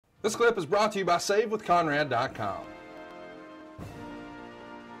This clip is brought to you by SaveWithConrad.com.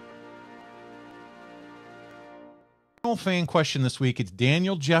 Fan question this week. It's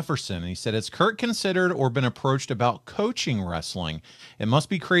Daniel Jefferson, and he said, has Kurt considered or been approached about coaching wrestling? It must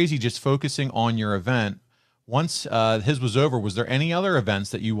be crazy just focusing on your event. Once his was over, was there any other events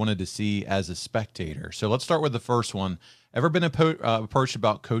that you wanted to see as a spectator? So let's start with the first one. Ever been approached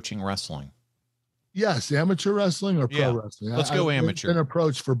about coaching wrestling? Yes, amateur wrestling or pro wrestling. Let's go amateur. I've been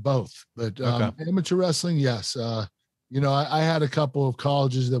approached for both, but amateur wrestling, yes. You know, I had a couple of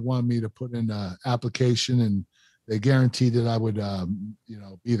colleges that wanted me to put in an application, and they guaranteed that I would, you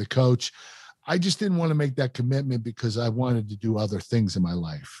know, be the coach. I just didn't want to make that commitment because I wanted to do other things in my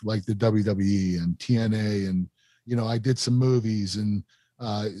life, like the WWE and TNA, and you know, I did some movies, and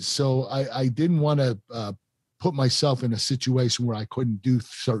so I didn't want to put myself in a situation where I couldn't do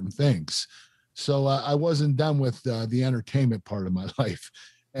certain things. So I wasn't done with the entertainment part of my life.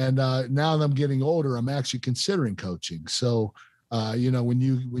 And now that I'm getting older, I'm actually considering coaching. So, you know, when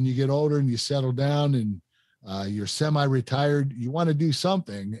you get older and you settle down and you're semi-retired, you want to do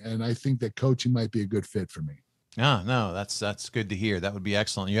something. And I think that coaching might be a good fit for me. Ah, no, that's good to hear. That would be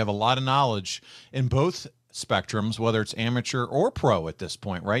excellent. You have a lot of knowledge in both spectrums, whether it's amateur or pro at this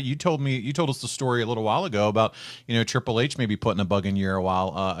point, right? You told us the story a little while ago about, you know, Triple H maybe putting a bug in your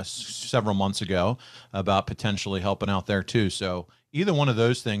ear several months ago about potentially helping out there too. So either one of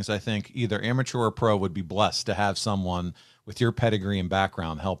those things, I think either amateur or pro would be blessed to have someone with your pedigree and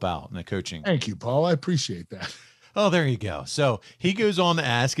background help out in the coaching. Thank you, Paul. I appreciate that. Oh, there you go. So he goes on to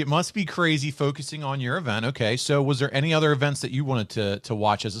ask, it must be crazy focusing on your event. Okay. So was there any other events that you wanted to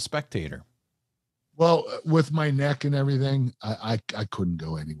watch as a spectator? Well, with my neck and everything, I couldn't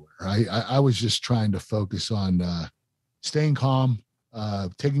go anywhere. I was just trying to focus on staying calm,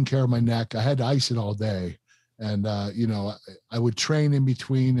 taking care of my neck. I had to ice it all day. And, you know, I would train in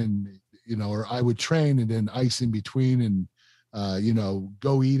between and, you know, or I would train and then ice in between and, you know,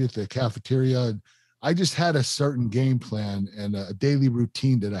 go eat at the cafeteria. I just had a certain game plan and a daily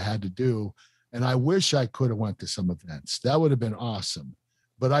routine that I had to do. And I wish I could have went to some events. That would have been awesome.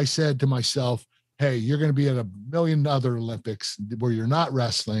 But I said to myself, hey, you're going to be at a million other Olympics where you're not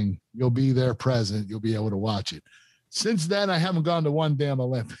wrestling. You'll be there present. You'll be able to watch it. Since then, I haven't gone to one damn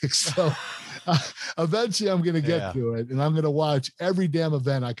Olympics. So eventually I'm going to get to it, and I'm going to watch every damn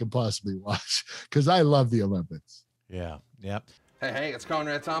event I can possibly watch because I love the Olympics. Yeah. Yep. Hey, it's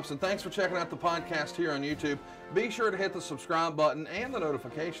Conrad Thompson. Thanks for checking out the podcast here on YouTube. Be sure to hit the subscribe button and the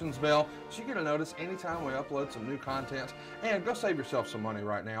notifications bell so you get a notice anytime we upload some new content. And go save yourself some money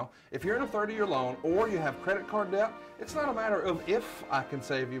right now. If you're in a 30-year loan or you have credit card debt, it's not a matter of if I can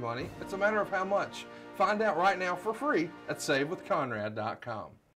save you money. It's a matter of how much. Find out right now for free at SaveWithConrad.com.